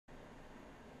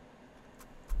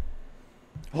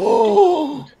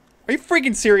Oh! Are you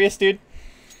freaking serious, dude?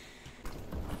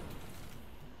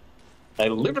 I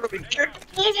literally can't.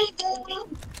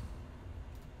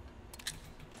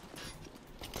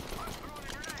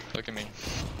 Look at me.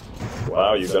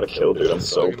 Wow, you got a kill, dude. I'm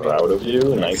so proud of you.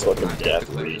 Nice fucking death,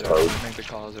 retard. Make the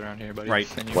calls around here, buddy. Right.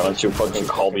 Why don't you fucking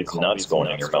call me nuts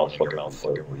going in your mouth, fucking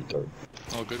retard.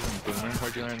 Oh, good one, Boomer.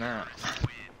 Where'd you learn that?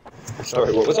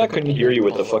 Sorry, what was that? Couldn't hear you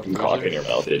with the fucking cock in your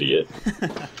mouth, idiot.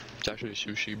 It's actually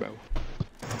sushi, bro.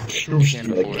 I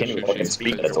can't even fucking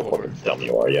speak. That's how fucking dumb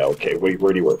you are. Yeah, okay. Wait,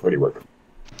 where do you work? Where do you work?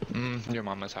 Your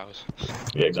mama's house.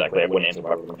 Yeah, exactly. I wouldn't answer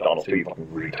my McDonald's too, you fucking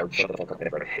retard. Shut the fuck up,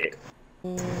 never hit.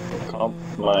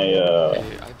 My,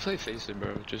 Hey, I play Face It,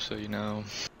 bro, just so you know.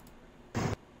 I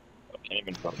can't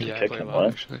even fucking Yeah, I kick play a him, lot,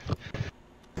 what? actually.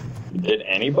 Did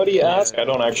anybody ask? I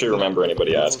don't actually remember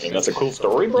anybody asking. That's a cool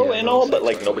story, bro, and all, but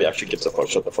like, nobody actually gives a fuck.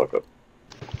 Shut the fuck up.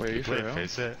 Wait, are you for real?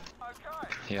 Face It?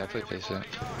 Yeah, I play Face It.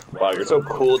 Wow, you're so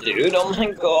cool, dude. Oh my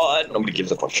god. Nobody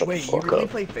gives a fuck. Shut the Wait, you fuck really up.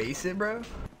 play Face It, bro?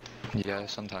 Yeah,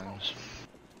 sometimes.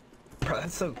 Bro,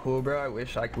 that's so cool, bro. I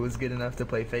wish I was good enough to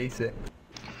play Face It.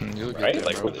 You look Right? good,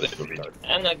 Like, bro. who's this retard?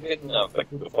 I'm not good enough. Like,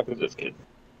 who the fuck is this kid?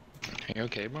 You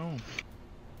okay, bro?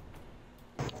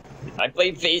 I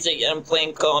play Face It, and I'm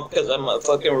playing comp because I'm a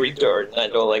fucking retard and I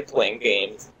don't like playing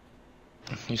games.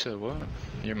 You said what?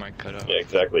 Your mic cut out. Yeah,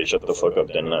 exactly. Shut the fuck up,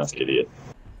 then ask, idiot.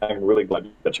 I'm really glad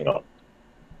you're catching on.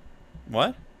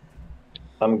 What?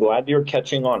 I'm glad you're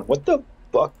catching on. What the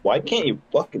fuck? Why can't you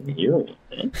fucking hear me,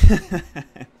 man?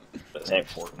 This ain't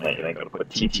Fortnite. You ain't gonna put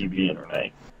TTV in her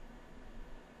name.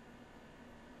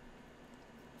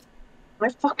 I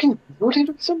fucking rooted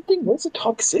or something? What's the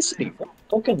toxicity?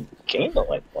 Fucking game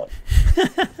like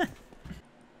that.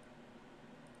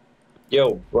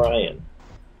 Yo, Brian.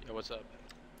 Yo, what's up?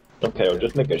 Okay, I was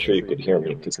just making sure you could hear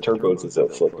me, because Turbos is a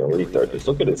fucking retard. Just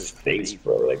look at his face,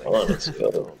 bro. Like, honestly,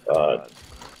 oh god.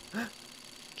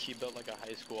 He built like a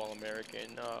high school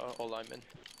All-American O-lineman.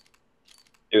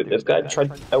 Dude, this guy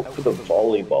tried out for the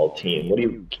volleyball team. What are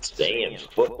you saying?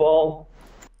 Football?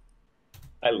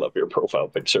 I love your profile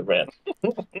picture, man.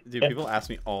 Dude, people ask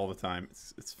me all the time.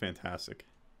 It's fantastic.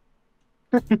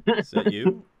 Is that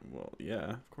you? Well,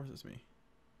 yeah, of course it's me.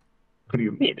 What do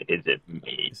you mean, is it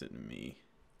me? Is it me?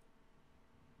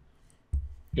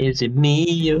 Is it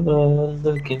me you're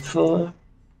looking for?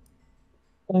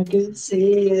 I can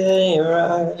see it in your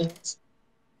eyes.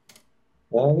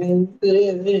 I can see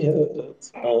it in your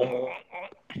eyes.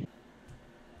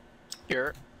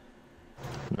 Here.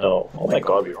 No. Oh my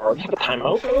god, we already have a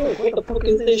timeout? What the fuck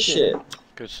is this shit?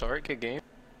 Good start, good game.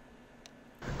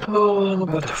 Oh, I'm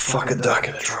about to fucking duck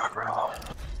in the truck, bro.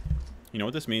 You know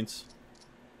what this means?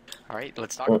 Alright,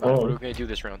 let's talk about it. What are we gonna do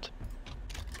this round?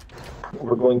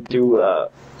 We're going to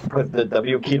press the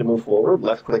W key to move forward.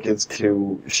 Left click is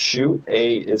to shoot.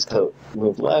 A is to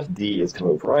move left. D is to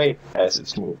move right. S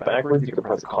is to move backwards. You can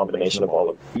press a combination of all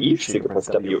of each. So you can press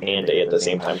W and A at the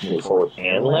same time to move forward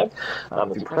and left.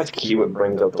 If you press Q, it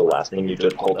brings out the last thing you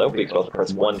just pulled out. But you can also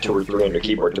press 1, 2, or 3 on your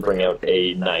keyboard to bring out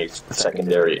a knife,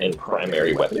 secondary, and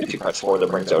primary weapon. If you press 4, that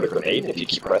brings out a grenade. If you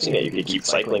keep pressing it, you can keep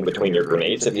cycling between your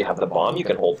grenades. If you have the bomb, you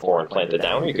can hold 4 and plant it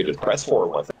down. Or you could just press 4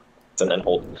 once and then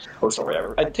hold, or sorry,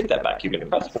 I take that back. You can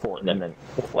press 4 and then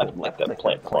let them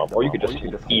plant bomb, or you could just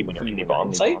hold E when you're in the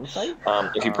bomb site.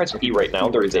 If you press E right now,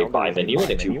 there is a buy menu, and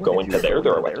if you go into there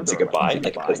are weapons you could buy,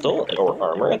 like a pistol or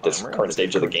armor at this current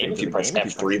stage of the game. If you press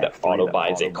F3, that auto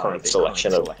buys a current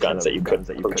selection of guns that you could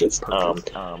purchase. I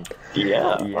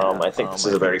think this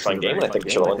is a very fun game, and I think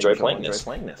you should all enjoy playing this.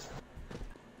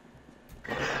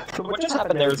 So what just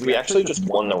happened there is we actually just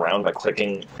won the round by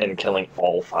clicking and killing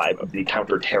all 5 of the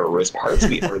counter-terrorist parts.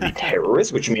 We are the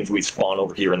terrorists, which means we spawn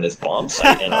over here in this bomb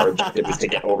site, and our objective is to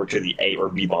get over to the A or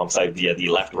B bomb site via the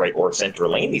left, right, or center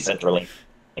lane. The center lane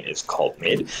is called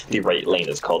mid, the right lane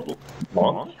is called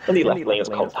long, and the left lane is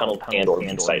called tunnel and or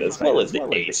B site, as well as the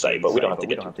A site, but we don't have to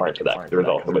get too far into that. There's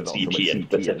also a CT and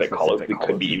specific callout we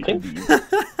could be using.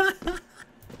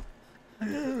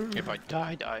 If I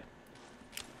die.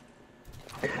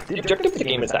 The objective of the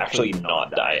game is to actually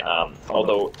not die,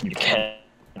 although you can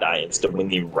die and still win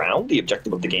the round. The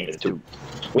objective of the game is to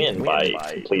win by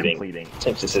completing,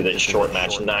 since this is a short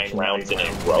match, 9 rounds in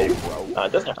a row.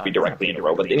 It doesn't have to be directly in a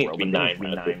row, but they need to be 9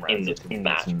 rounds in this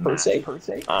match, per se.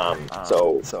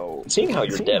 So, seeing how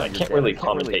you're dead, I can't really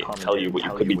commentate and tell you what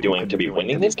you could be doing to be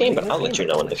winning this game, but I'll let you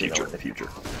know in the future.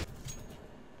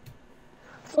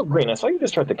 So Green, I saw you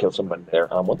just tried to kill somebody there.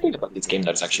 One thing about this game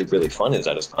that's actually really fun is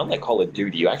that it's unlike Call of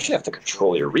Duty, you actually have to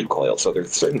control your recoil. So there's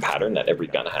a certain pattern that every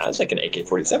gun has, like an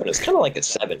AK-47. It's kind of like a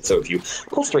 7. So if you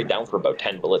pull straight down for about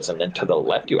 10 bullets and then to the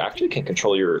left, you actually can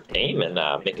control your aim and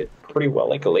make it pretty well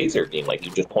like a laser beam, like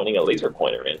you're just pointing a laser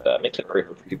pointer, and makes it very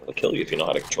hard for people to kill you if you know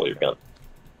how to control your gun.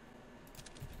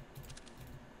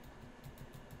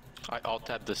 I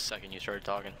alt-tabbed the second you started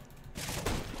talking.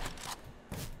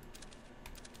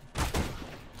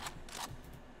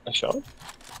 I shot him.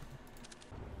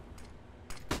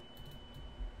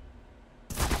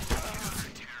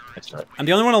 That's right. I'm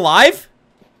the only one alive?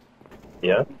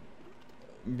 Yeah.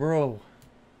 Bro.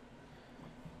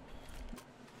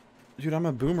 Dude, I'm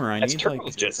a boomer. I As need Turtles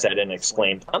like... just said and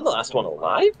exclaimed, I'm the last one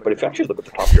alive, but if you actually look at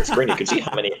the top of your screen, you can see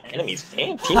how many enemies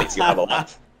and teammates you have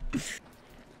alive.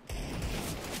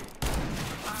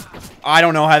 I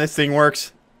don't know how this thing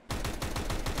works.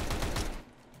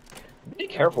 Be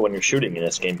careful when you're shooting in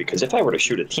this game, because if I were to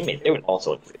shoot a teammate, they would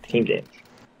also inflict team damage.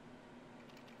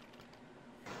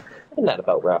 And that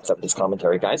about wraps up this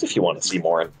commentary, guys. If you want to see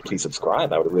more, please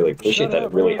subscribe. I would really appreciate that.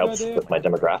 It really helps with my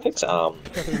demographics.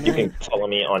 You can follow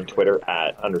me on Twitter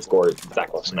at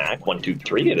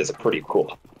 _ZachLoveSmack123. It is a pretty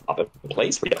cool pop-up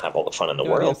place where you can have all the fun in the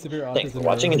world. Thanks for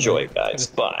watching. Enjoy, guys.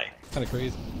 Bye. Kind of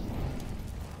crazy.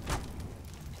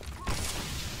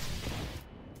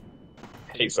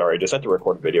 Hey, sorry, just had to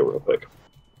record a video real quick.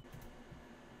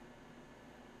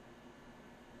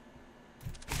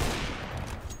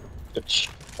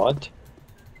 What?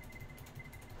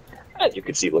 As you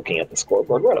can see, looking at the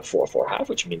scoreboard, we're at a 4-4 half,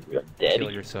 which means we are dead.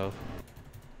 Kill yourself.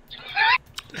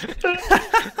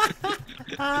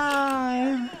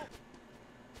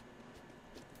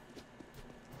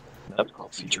 Medical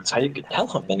features, how you can tell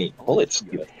how many bullets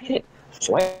you hit.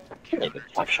 So I did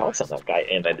 5 shots on that guy,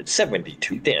 and I did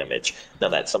 72 damage. Now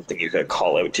that's something you could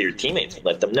call out to your teammates and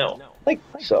let them know. Like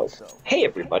so. Hey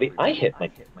everybody, I hit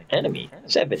my enemy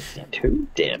 72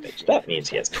 damage. That means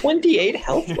he has 28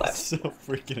 health left. So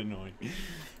freaking annoying.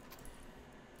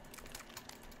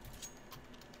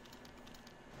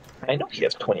 I know he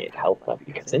has 28 health left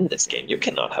because in this game you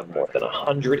cannot have more than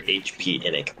 100 HP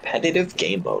in a competitive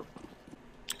game mode.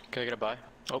 Can I get a buy?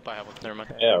 Oh, I have one. Never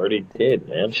mind. Yeah, I already did,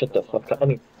 man. Shut the fuck up. I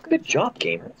mean, good job,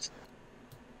 gamers.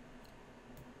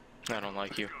 I don't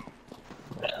like you.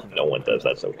 No one does.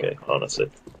 That's okay,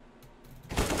 honestly.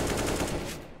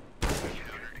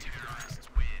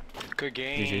 Good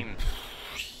game.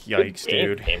 Yikes, Good game,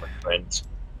 dude. gamer friends.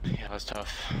 Yeah, that was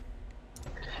tough.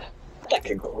 That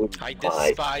concludes I my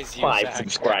despise you, 5 Zach.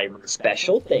 subscriber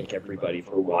special. Thank everybody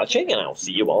for watching, and I'll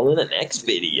see you all in the next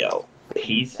video.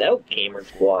 Peace out, Gamer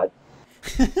Squad.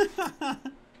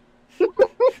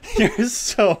 You're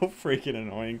so freaking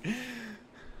annoying.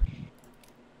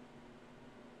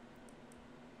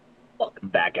 Welcome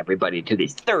back, everybody, to the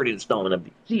 3rd installment of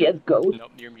the CSGO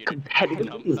Nope, you're muted. competitive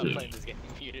Nope, stop league. playing this game.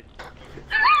 You're muted.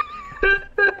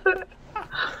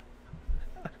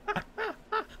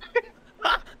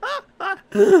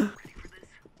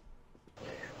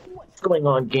 What's going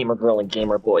on, Gamer Girl and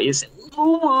Gamer Boys?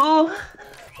 Ooh.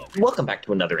 Welcome back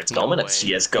to another installment No of way.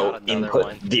 CSGO Not another Input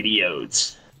one.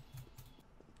 Videos.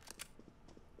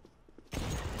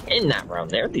 In that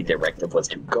round there, the directive was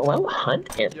to go out,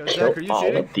 hunt, and Yo, kill Zach, are you all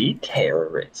shitting? of the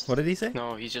terrorists. What did he say?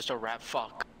 No, he's just a rat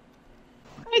fuck.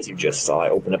 As you just saw, I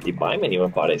opened up the buy menu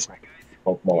and bought a smoke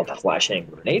Molotov flashbang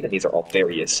grenade, and these are all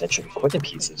very essential equipment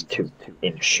pieces to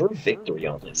ensure victory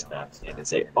on this map. It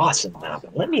is an awesome map,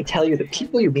 and let me tell you, the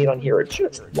people you meet on here are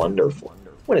just wonderful.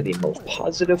 One of the most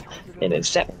positive and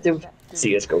receptive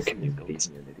CSGO communities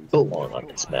belong on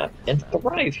this map and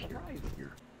thrive here.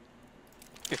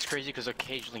 It's crazy because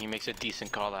occasionally he makes a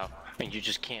decent call out, and you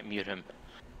just can't mute him.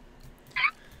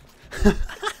 To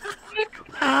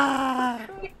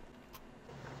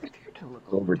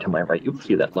look over to my right, you'll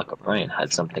see that Luck O'Brien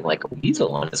had something like a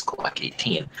weasel on his Glock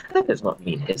 18. That does not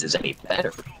mean his is any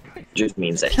better. It just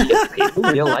means that he has paid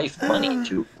real life money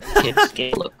to make his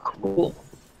skin look cool.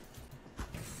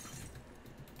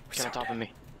 Get on top of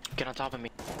me. Get on top of me.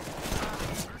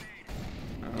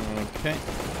 Okay.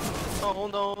 Oh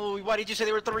no, why did you say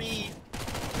there were 3?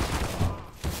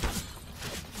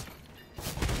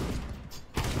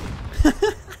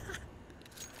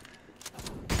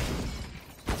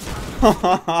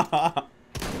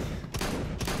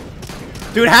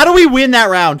 Dude, how do we win that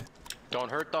round?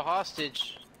 Don't hurt the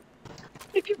hostage.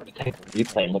 If you were to take a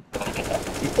replay and look back at that,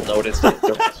 people notice that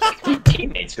there were 3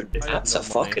 teammates who did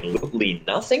absolutely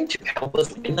nothing to help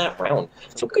us win that round.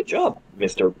 So good job,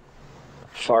 Mr.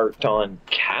 Fart on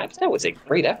Cat. That was a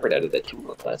great effort out of the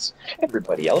 2 of us.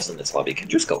 Everybody else in this lobby can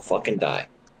just go fucking die.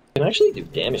 can actually do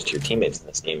damage to your teammates in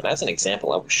this game. As an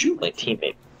example, I would shoot my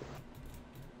teammate.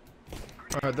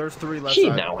 Alright, there's 3 left He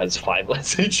side. now has 5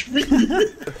 less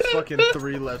HP. Fucking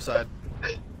 3 left side.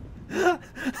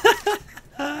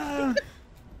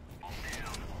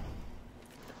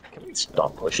 Can we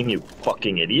stop pushing, you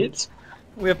fucking idiots?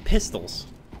 We have pistols.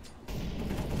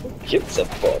 Who gives a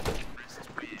fuck?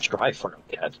 Try for no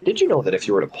cat. Did you know that if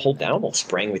you were to pull down while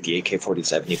spraying with the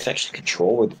AK-47, you can actually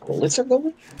control where the bullets are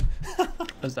going?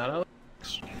 Is that Alex?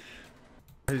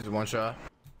 He's one shot.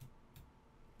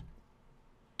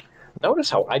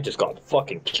 Notice how I just got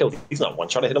fucking killed. He's not one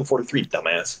shot. I hit him 43,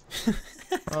 dumbass.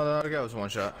 Oh, the other guy was one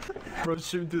shot. Bro,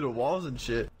 shooting through the walls and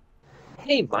shit.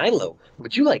 Hey, Milo,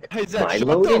 would you like Hey, Zach, shut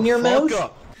Milo the in your fuck mouth?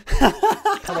 up.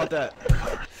 How about that?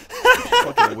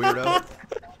 Fucking weirdo.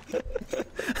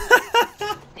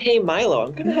 Hey, Milo,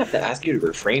 I'm gonna have to ask you to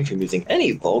refrain from using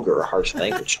any vulgar or harsh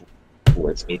language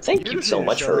towards me. Thank you just so need to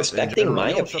much shut for up in respecting general. my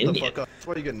You don't shut the opinion. fuck up. That's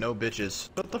why you get no bitches.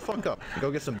 Shut the fuck up. Go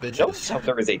get some Notice bitches. how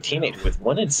there is a teammate with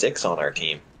 1 and 6 on our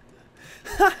team.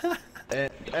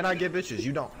 And I get bitches.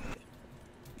 You don't.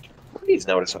 Please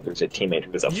notice how there's a teammate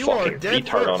who is a You are fucking dead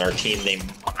retard on first. our team named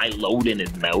Milo in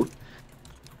his mouth.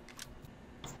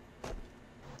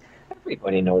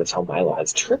 Everybody notice how Milo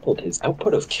has tripled his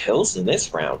output of kills in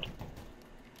this round.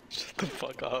 Shut the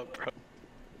fuck up, bro.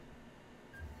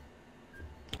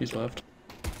 He's left.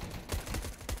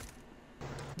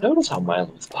 Notice how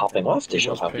Milo is popping off to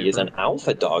show Lost how he is an paper.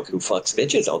 alpha dog who fucks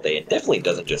bitches all day and definitely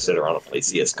doesn't just sit around and play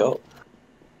CSGO.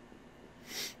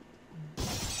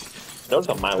 Notice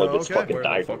how Milo Oh, gets okay. fucking Where the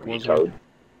died, fuck was retard.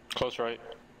 Close right.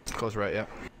 Close right, yeah.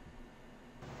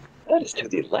 That is to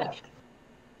the left.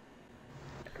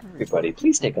 Everybody,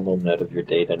 please take a moment out of your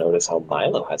day to notice how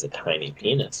Milo has a tiny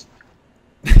penis.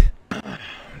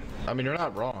 I mean, you're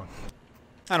not wrong.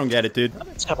 I don't get it, dude.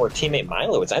 Notice how our teammate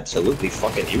Milo is absolutely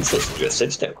fucking useless and just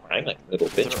sits there crying like a little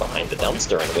bitch behind the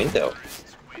dumpster in a window.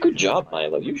 Good job,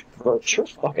 Milo. You sure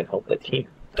fucking helped the team,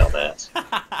 dumbass.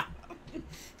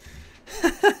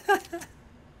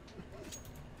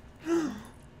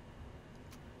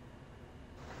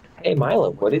 Hey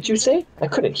Milo, what did you say? I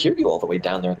couldn't hear you all the way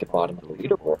down there at the bottom of the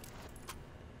leaderboard.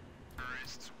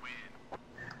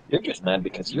 You're just mad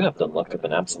because you have the luck of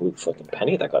an absolute fucking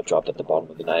penny that got dropped at the bottom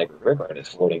of the Niagara River and is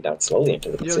floating down slowly into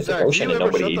the Yo, Pacific Zach, Ocean you and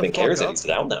ever nobody shut the even fuck cares that up? it's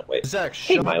down that way. Zach,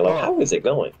 Hey shut Milo, up. how is it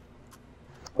going?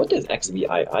 What does XVII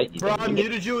even Bro, I mean?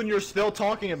 muted you and you're still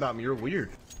talking about me. You're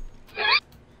weird.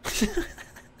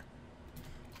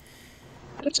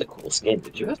 That's a cool skin.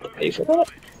 Did you have to pay for that?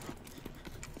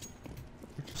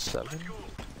 7?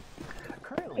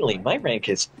 Currently, my rank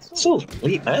is Silver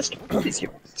Elite Master. What is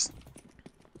yours?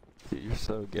 Dude, you're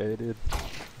so gay, dude.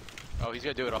 Oh, he's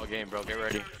gonna do it all game, bro. Get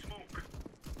ready.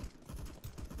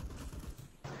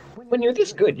 When you're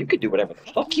this good, you could do whatever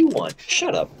the fuck you want.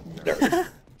 Shut up, nerd.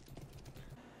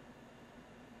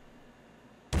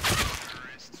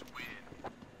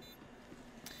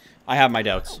 I have my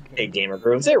doubts. Hey, Gamer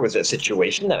Grooves, there was a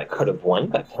situation that I could have won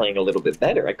by playing a little bit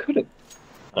better. I could have.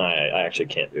 I actually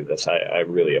can't do this. I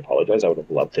really apologize. I would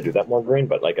have loved to do that more, Green,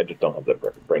 but like I just don't have the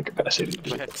brain capacity to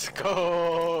do it. Let's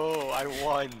go! I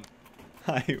won.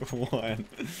 I won.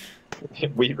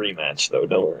 We rematch, though.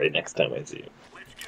 Don't worry. Next time I see you.